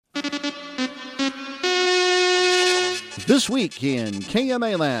This week in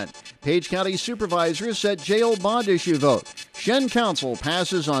KMAland, Page County supervisors set jail bond issue vote. Shen Council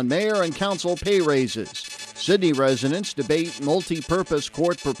passes on mayor and council pay raises. Sidney residents debate multi-purpose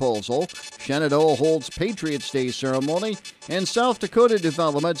court proposal. Shenandoah holds Patriot Day ceremony. And South Dakota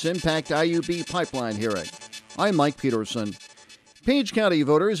developments impact IUB pipeline hearing. I'm Mike Peterson. Page County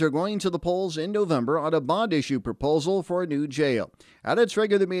voters are going to the polls in November on a bond issue proposal for a new jail. At its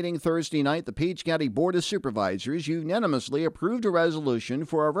regular meeting Thursday night, the Page County Board of Supervisors unanimously approved a resolution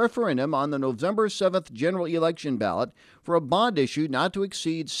for a referendum on the November 7th general election ballot for a bond issue not to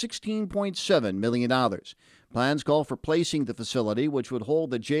exceed $16.7 million. Plans call for placing the facility, which would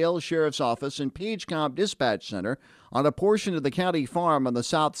hold the jail, sheriff's office, and PageCom dispatch center, on a portion of the county farm on the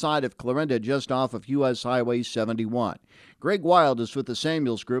south side of Clarinda, just off of U.S. Highway 71. Greg Wild is with the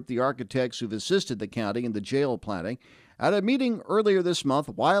Samuels Group, the architects who've assisted the county in the jail planning. At a meeting earlier this month,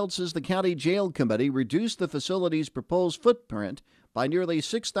 Wild says the county jail committee reduced the facility's proposed footprint by nearly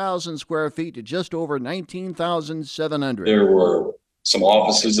 6,000 square feet to just over 19,700. There were some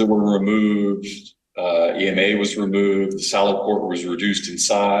offices that were removed. EMA was removed. The salad court was reduced in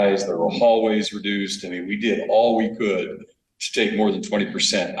size. There were hallways reduced. I mean, we did all we could to take more than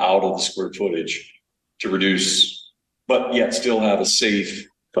 20% out of the square footage to reduce, but yet still have a safe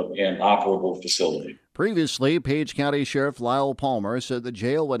and operable facility. Previously, Page County Sheriff Lyle Palmer said the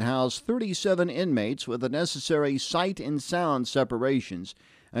jail would house 37 inmates with the necessary sight and sound separations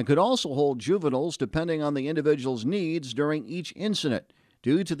and could also hold juveniles depending on the individual's needs during each incident.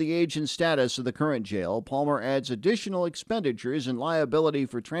 Due to the age and status of the current jail, Palmer adds additional expenditures and liability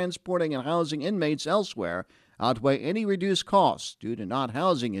for transporting and housing inmates elsewhere outweigh any reduced costs due to not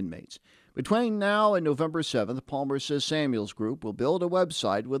housing inmates. Between now and November 7th, Palmer says Samuels Group will build a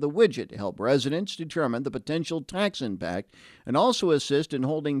website with a widget to help residents determine the potential tax impact and also assist in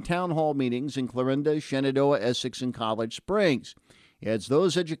holding town hall meetings in Clarinda, Shenandoah, Essex, and College Springs. He adds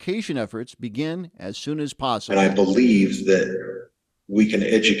those education efforts begin as soon as possible. And I believe that we can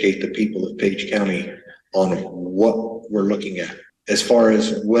educate the people of Page County on what we're looking at. As far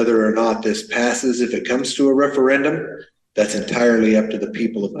as whether or not this passes, if it comes to a referendum, that's entirely up to the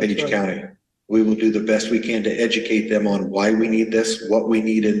people of Page County. We will do the best we can to educate them on why we need this, what we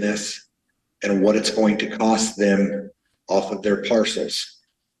need in this, and what it's going to cost them off of their parcels,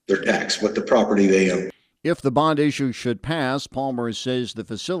 their tax, what the property they own. If the bond issue should pass, Palmer says the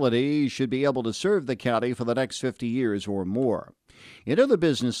facility should be able to serve the county for the next 50 years or more. In other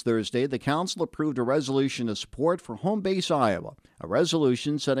business Thursday, the council approved a resolution of support for Home Base Iowa, a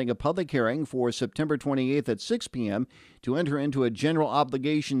resolution setting a public hearing for September 28th at 6 p.m. to enter into a general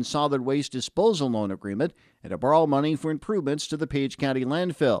obligation solid waste disposal loan agreement and to borrow money for improvements to the Page County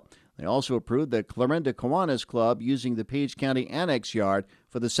landfill. They also approved the Clarinda Kiwanis Club using the Page County Annex Yard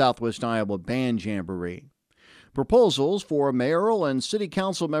for the Southwest Iowa Band Jamboree. Proposals for mayoral and city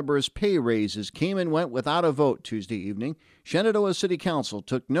council members' pay raises came and went without a vote Tuesday evening. Shenandoah City Council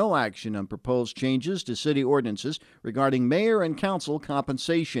took no action on proposed changes to city ordinances regarding mayor and council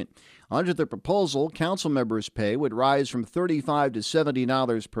compensation. Under the proposal, council members' pay would rise from $35 to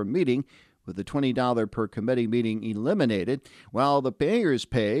 $70 per meeting, with the $20 per committee meeting eliminated, while the mayor's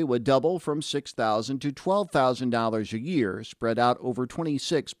pay would double from $6,000 to $12,000 a year, spread out over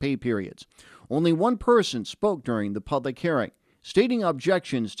 26 pay periods. Only one person spoke during the public hearing. Stating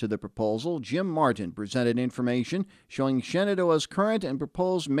objections to the proposal, Jim Martin presented information showing Shenandoah's current and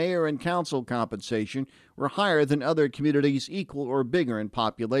proposed mayor and council compensation were higher than other communities equal or bigger in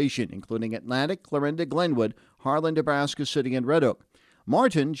population, including Atlantic, Clarinda, Glenwood, Harlan, Nebraska City, and Red Oak.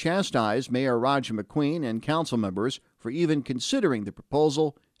 Martin chastised Mayor Roger McQueen and council members for even considering the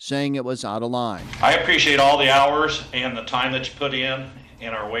proposal, saying it was out of line. I appreciate all the hours and the time that you put in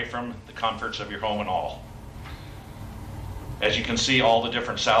and are away from the comforts of your home and all. As you can see, all the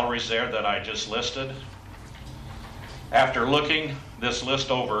different salaries there that I just listed. After looking this list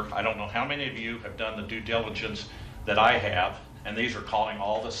over, I don't know how many of you have done the due diligence that I have, and these are calling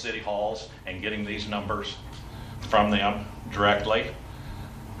all the city halls and getting these numbers from them directly.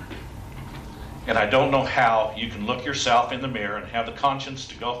 And I don't know how you can look yourself in the mirror and have the conscience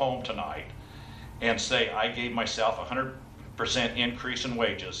to go home tonight and say, I gave myself a 100% increase in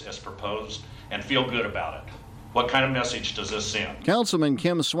wages as proposed and feel good about it. What kind of message does this send? Councilman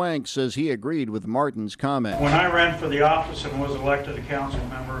Kim Swank says he agreed with Martin's comment. When I ran for the office and was elected a council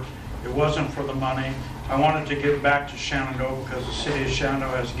member, it wasn't for the money. I wanted to give back to Shenandoah because the city of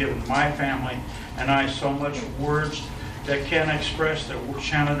Shenandoah has given my family and I so much words that can't express what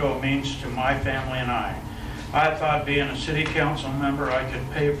Shenandoah means to my family and I. I thought being a city council member, I could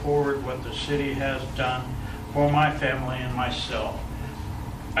pay forward what the city has done for my family and myself.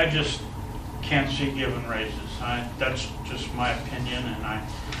 I just can't see giving raises. That's just my opinion, and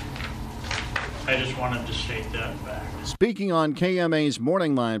I just wanted to state that fact. Speaking on KMA's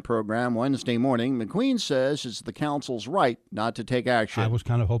Morning Line program Wednesday morning, McQueen says it's the council's right not to take action. I was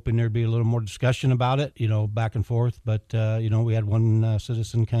kind of hoping there'd be a little more discussion about it, back and forth. But, we had one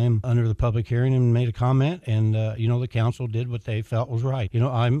citizen came under the public hearing and made a comment, and, the council did what they felt was right.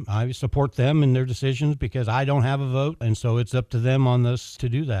 I support them in their decisions because I don't have a vote, and so it's up to them on this to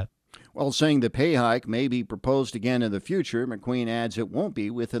do that. While saying the pay hike may be proposed again in the future, McQueen adds it won't be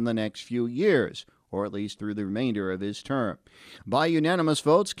within the next few years, or at least through the remainder of his term. By unanimous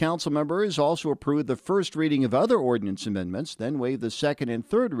votes, council members also approved the first reading of other ordinance amendments, then waived the second and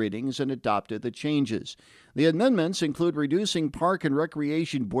third readings and adopted the changes. The amendments include reducing Park and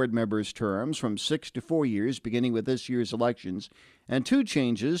Recreation Board members' terms from 6 to 4 years, beginning with this year's elections, and 2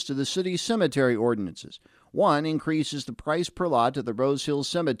 changes to the city cemetery ordinances. One increases the price per lot at the Rose Hill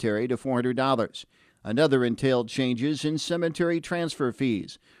Cemetery to $400. Another entailed changes in cemetery transfer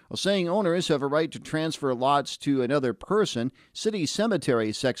fees. While saying owners have a right to transfer lots to another person, City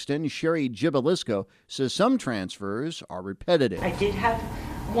Cemetery Sexton Sherry Gibalisco says some transfers are repetitive. I did have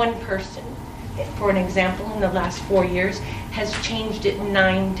one person, for an example, in the last 4 years, has changed it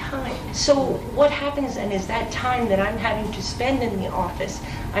 9 times. So what happens then is that time that I'm having to spend in the office,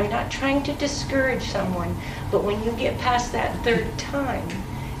 I'm not trying to discourage someone, but when you get past that 3rd time,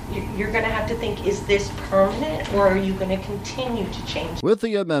 you're going to have to think, is this permanent, or are you going to continue to change? With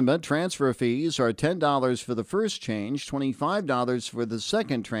the amendment, transfer fees are $10 for the first change, $25 for the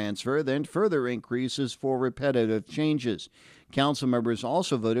second transfer, then further increases for repetitive changes. Council members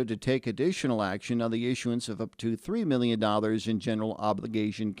also voted to take additional action on the issuance of up to $3 million in general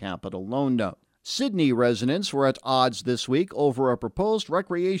obligation capital loan note. Sidney residents were at odds this week over a proposed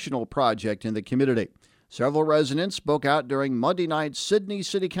recreational project in the community. Several residents spoke out during Monday night's Sidney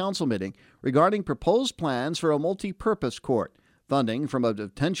City Council meeting regarding proposed plans for a multipurpose court. Funding from a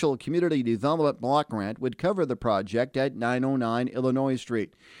potential community development block grant would cover the project at 909 Illinois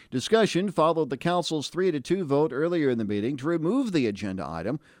Street. Discussion followed the council's 3-2 vote earlier in the meeting to remove the agenda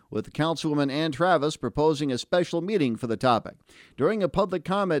item, with Councilwoman Ann Travis proposing a special meeting for the topic. During a public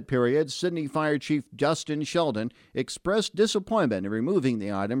comment period, Sidney Fire Chief Justin Sheldon expressed disappointment in removing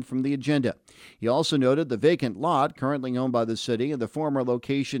the item from the agenda. He also noted the vacant lot, currently owned by the city and the former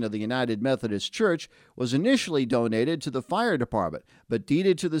location of the United Methodist Church, was initially donated to the fire department, but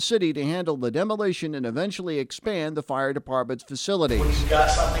deeded to the city to handle the demolition and eventually expand the fire department's facilities. When you've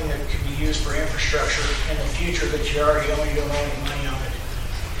got something that could be used for infrastructure in the future that you already own, you don't owe any money on it,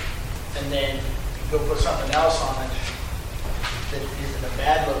 and then you go put something else on it that is in a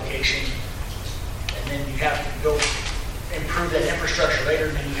bad location, and then you have to go improve that infrastructure later,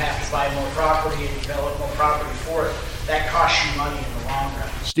 and then you have to buy more property and develop more property for it. That costs you money in the long run.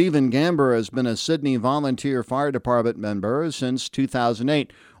 Stephen Gamber has been a Sidney Volunteer Fire Department member since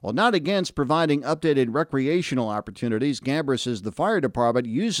 2008. While not against providing updated recreational opportunities, Gamber says the fire department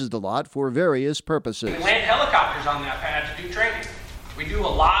uses the lot for various purposes. We land helicopters on that pad to do training. We do a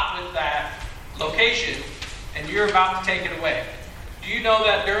lot with that location, and you're about to take it away. Do you know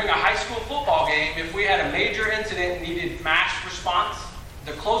that during a high school football game, if we had a major incident and needed mass response,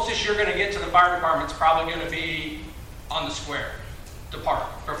 the closest you're going to get to the fire department is probably going to be on the square, the park,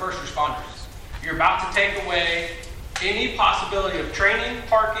 for first responders. You're about to take away any possibility of training,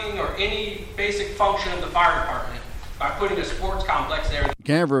 parking, or any basic function of the fire department by putting a sports complex there.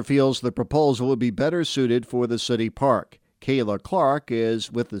 Gamber feels the proposal would be better suited for the city park. Kayla Clark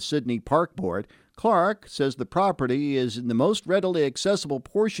is with the Sidney Park Board. Clark says the property is in the most readily accessible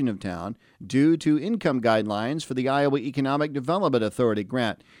portion of town due to income guidelines for the Iowa Economic Development Authority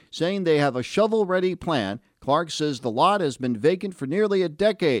grant. Saying they have a shovel-ready plan, Clark says the lot has been vacant for nearly a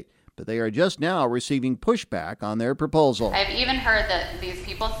decade, but they are just now receiving pushback on their proposal. I've even heard that these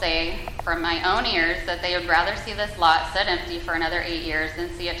people say from my own ears that they would rather see this lot sit empty for another 8 years than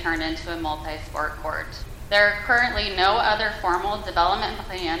see it turned into a multi-sport court. There are currently no other formal development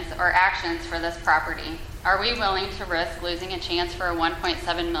plans or actions for this property. Are we willing to risk losing a chance for a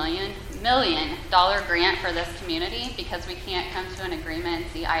 $1.7 million grant for this community because we can't come to an agreement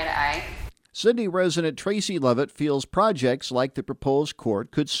and see eye to eye? Sidney resident Tracy Levitt feels projects like the proposed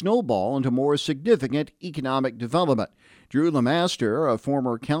court could snowball into more significant economic development. Drew LeMaster, a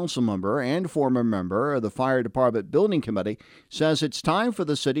former council member and former member of the Fire Department Building Committee, says it's time for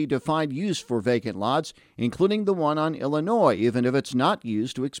the city to find use for vacant lots, including the one on Illinois, even if it's not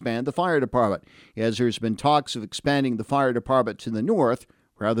used to expand the fire department, as there's been talks of expanding the fire department to the north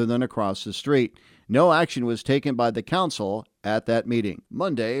rather than across the street. No action was taken by the council at that meeting.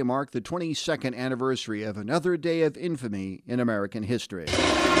 Monday marked the 22nd anniversary of another day of infamy in American history.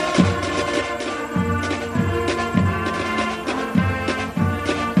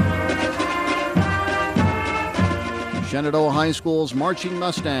 Shenandoah High School's Marching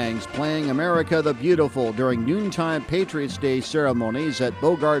Mustangs playing America the Beautiful during noontime Patriots Day ceremonies at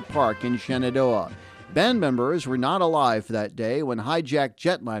Bogart Park in Shenandoah. Band members were not alive that day when hijacked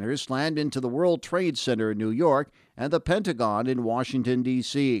jetliners slammed into the World Trade Center in New York and the Pentagon in Washington,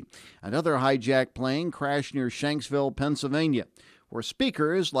 D.C. Another hijacked plane crashed near Shanksville, Pennsylvania, where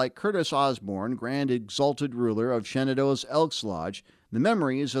speakers like Curtis Osborne, Grand Exalted Ruler of Shenandoah's Elks Lodge, the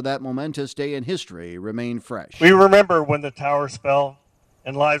memories of that momentous day in history remain fresh. We remember when the towers fell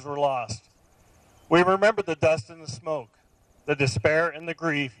and lives were lost. We remember the dust and the smoke, the despair and the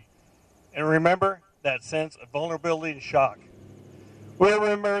grief, and remember that sense of vulnerability and shock. We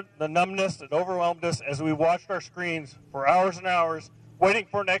remember the numbness that overwhelmed us as we watched our screens for hours and hours, waiting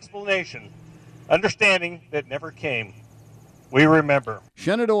for an explanation, understanding that never came. We remember.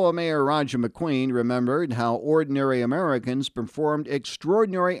 Shenandoah Mayor Roger McQueen remembered how ordinary Americans performed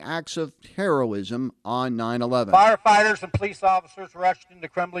extraordinary acts of heroism on 9/11. Firefighters and police officers rushed into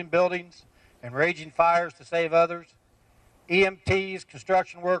crumbling buildings and raging fires to save others. EMTs,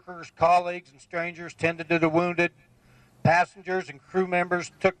 construction workers, colleagues, and strangers tended to the wounded. Passengers and crew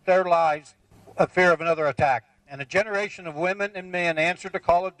members took their lives of fear of another attack. And a generation of women and men answered the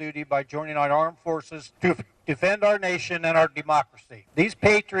call of duty by joining our armed forces to defend our nation and our democracy. These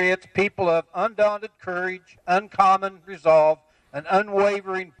patriots, people of undaunted courage, uncommon resolve, and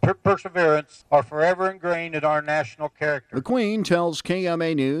unwavering perseverance, are forever ingrained in our national character. McQueen tells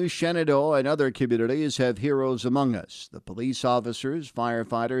KMA News Shenandoah and other communities have heroes among us. The police officers,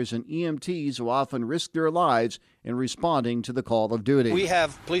 firefighters, and EMTs who often risk their lives in responding to the call of duty. We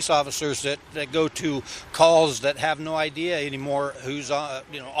have police officers that go to calls that have no idea anymore who's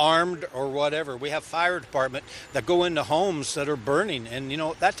armed or whatever. We have fire department that go into homes that are burning, and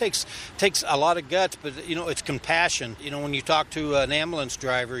that takes a lot of guts, but it's compassion. When you talk to an ambulance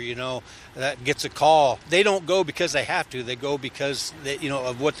driver, that gets a call, they don't go because they have to. They go because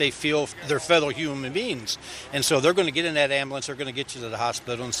of what they feel they're fellow human beings, and so they're going to get in that ambulance. They're going to get you to the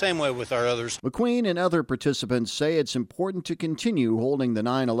hospital. And same way with our others. McQueen and other participants say it's important to continue holding the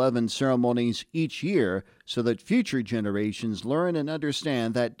 9/11 ceremonies each year so that future generations learn and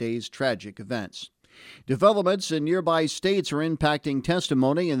understand that day's tragic events. Developments in nearby states are impacting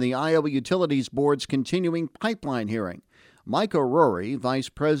testimony in the Iowa Utilities Board's continuing pipeline hearing. Mike O'Rourke, Vice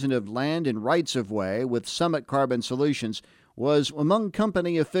President of Land and Rights of Way with Summit Carbon Solutions, was among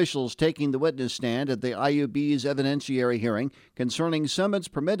company officials taking the witness stand at the IUB's evidentiary hearing concerning Summit's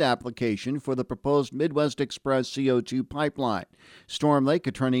permit application for the proposed Midwest Express CO2 pipeline. Storm Lake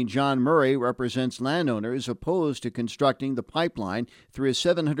Attorney John Murray represents landowners opposed to constructing the pipeline through a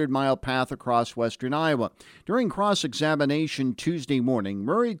 700-mile path across western Iowa. During cross-examination Tuesday morning,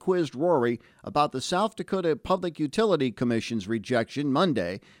 Murray quizzed Rory about the South Dakota Public Utility Commission's rejection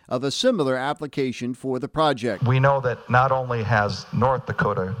Monday of a similar application for the project. We know that not only has North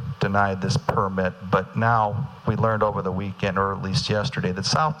Dakota denied this permit, but now we learned over the weekend, or at least yesterday, that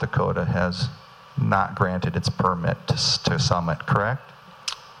South Dakota has not granted its permit to Summit, correct?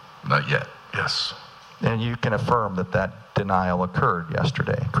 Not yet, yes. And you can affirm that denial occurred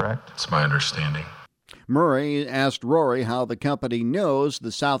yesterday, correct? It's my understanding. Murray asked Rory how the company knows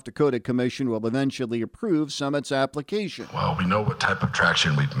the South Dakota Commission will eventually approve Summit's application. Well, we know what type of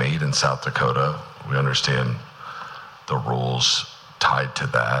traction we've made in South Dakota. We understand the rules tied to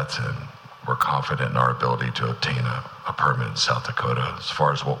that, and we're confident in our ability to obtain a permit in South Dakota. As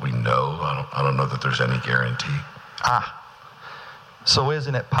far as what we know, I don't know that there's any guarantee. So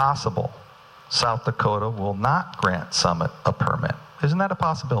isn't it possible South Dakota will not grant Summit a permit? Isn't that a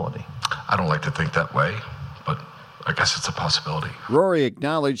possibility? I don't like to think that way, but I guess it's a possibility. Rory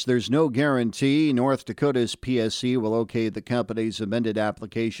acknowledged there's no guarantee North Dakota's PSC will okay the company's amended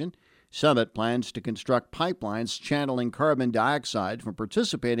application. Summit plans to construct pipelines channeling carbon dioxide from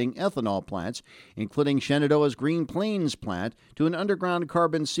participating ethanol plants, including Shenandoah's Green Plains plant, to an underground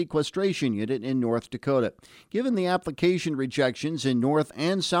carbon sequestration unit in North Dakota. Given the application rejections in North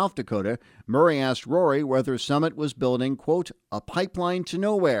and South Dakota, Murray asked Rory whether Summit was building, quote, a pipeline to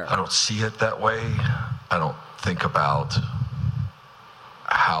nowhere. I don't see it that way. I don't think about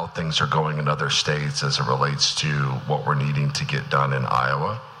how things are going in other states as it relates to what we're needing to get done in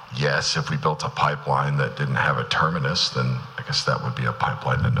Iowa. Yes, if we built a pipeline that didn't have a terminus, then I guess that would be a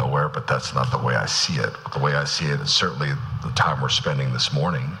pipeline to nowhere, but that's not the way I see it. The way I see it is certainly the time we're spending this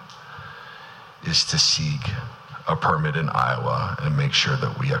morning is to seek a permit in Iowa and make sure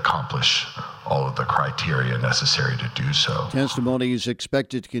that we accomplish all of the criteria necessary to do so. Testimony is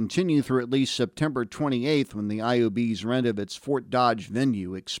expected to continue through at least September 28th when the IOB's rent of its Fort Dodge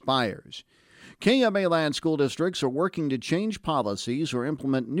venue expires. KMAland school districts are working to change policies or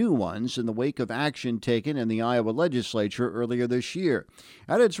implement new ones in the wake of action taken in the Iowa legislature earlier this year.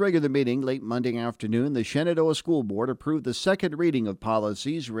 At its regular meeting late Monday afternoon, the Shenandoah School Board approved the second reading of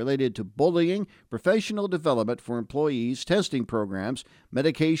policies related to bullying, professional development for employees, testing programs,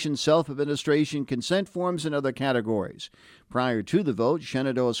 medication self-administration, consent forms, and other categories. Prior to the vote,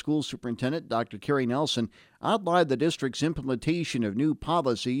 Shenandoah School Superintendent Dr. Carrie Nelson outlined the district's implementation of new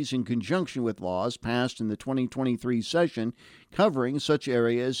policies in conjunction with laws passed in the 2023 session covering such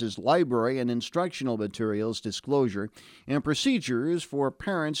areas as library and instructional materials disclosure and procedures for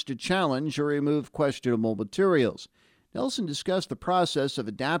parents to challenge or remove questionable materials. Nelson discussed the process of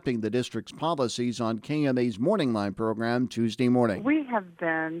adapting the district's policies on KMA's Morning Line program Tuesday morning. We have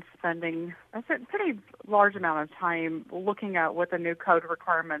been spending a pretty large amount of time looking at what the new code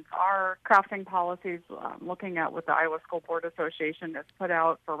requirements are, crafting policies, looking at what the Iowa School Board Association has put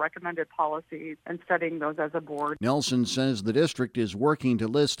out for recommended policies, and studying those as a board. Nelson says the district is working to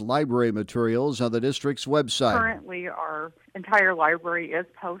list library materials on the district's website. Currently, our entire library is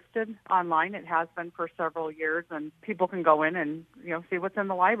posted online. It has been for several years, and people can go in and see what's in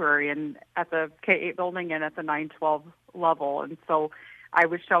the library and at the K-8 building and at the 912 level. And so I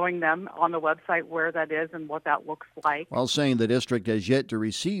was showing them on the website where that is and what that looks like. While saying the district has yet to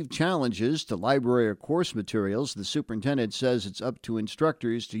receive challenges to library or course materials, the superintendent says it's up to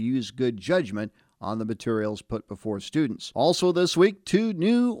instructors to use good judgment on the materials put before students. Also this week, 2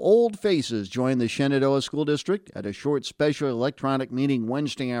 new old faces joined the Shenandoah School District. At a short special electronic meeting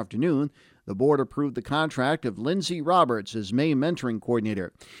Wednesday afternoon, the board approved the contract of Lindsay Roberts as May Mentoring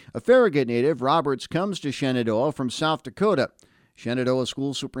Coordinator. A Farragut native, Roberts comes to Shenandoah from South Dakota. Shenandoah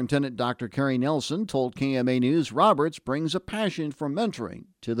School Superintendent Dr. Carrie Nelson told KMA News Roberts brings a passion for mentoring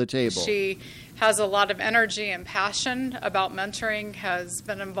to the table. She has a lot of energy and passion about mentoring, has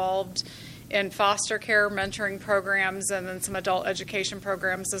been involved in foster care mentoring programs and then some adult education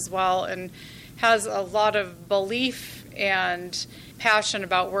programs as well, and has a lot of belief and passion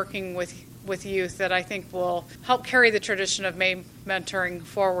about working with youth that I think will help carry the tradition of May mentoring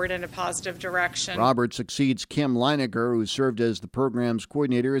forward in a positive direction. Robert succeeds Kim Leinecker, who served as the program's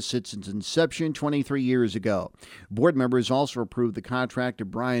coordinator since its inception 23 years ago. Board members also approved the contract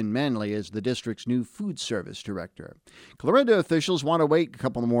of Brian Manley as the district's new food service director. Clarinda officials want to wait a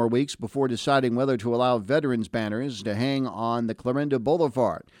couple more weeks before deciding whether to allow veterans banners to hang on the Clarinda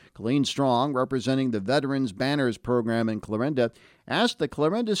Boulevard. Colleen Strong, representing the Veterans Banners program in Clarinda, asked the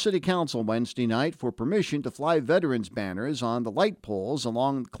Clarinda City Council Wednesday night for permission to fly veterans banners on the light poles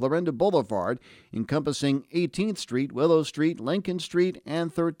along Clarinda Boulevard, encompassing 18th Street, Willow Street, Lincoln Street,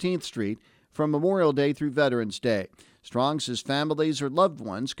 and 13th Street from Memorial Day through Veterans Day. Strong says families or loved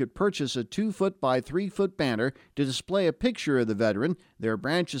ones could purchase a 2-foot by 3-foot banner to display a picture of the veteran, their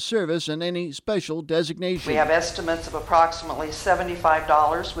branch of service, and any special designation. We have estimates of approximately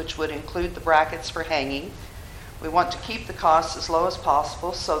 $75, which would include the brackets for hanging. We want to keep the costs as low as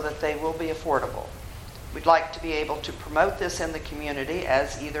possible so that they will be affordable. We'd like to be able to promote this in the community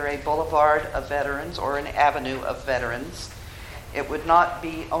as either a boulevard of veterans or an avenue of veterans. It would not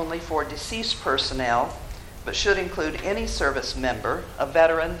be only for deceased personnel, but should include any service member. A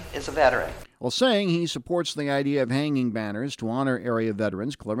veteran is a veteran. While saying he supports the idea of hanging banners to honor area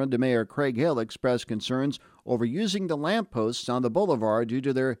veterans, Clarinda Mayor Craig Hill expressed concerns over using the lampposts on the boulevard due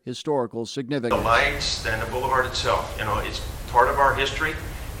to their historical significance. The lights and the boulevard itself, it's part of our history.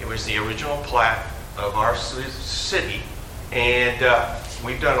 It was the original plat of our city, and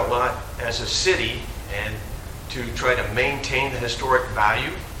we've done a lot as a city and to try to maintain the historic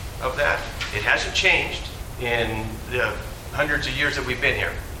value of that. It hasn't changed in the hundreds of years that we've been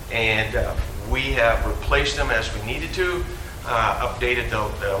here, and we have replaced them as we needed to, updated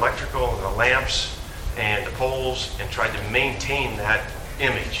the electrical and the lamps and the poles, and tried to maintain that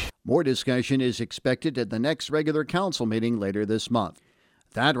image. More discussion is expected at the next regular council meeting later this month.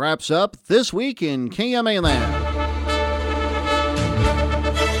 That wraps up This Week in KMAland.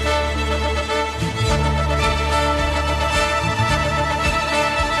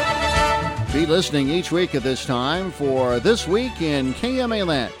 Be listening each week at this time for This Week in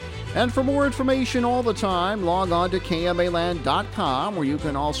KMAland. And for more information all the time, log on to KMAland.com, where you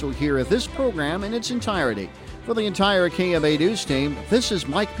can also hear this program in its entirety. For the entire KMA News team, this is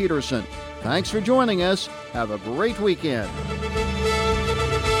Mike Peterson. Thanks for joining us. Have a great weekend.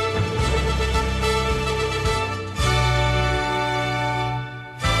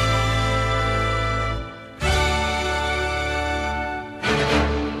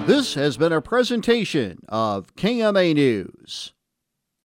 This has been a presentation of KMA News.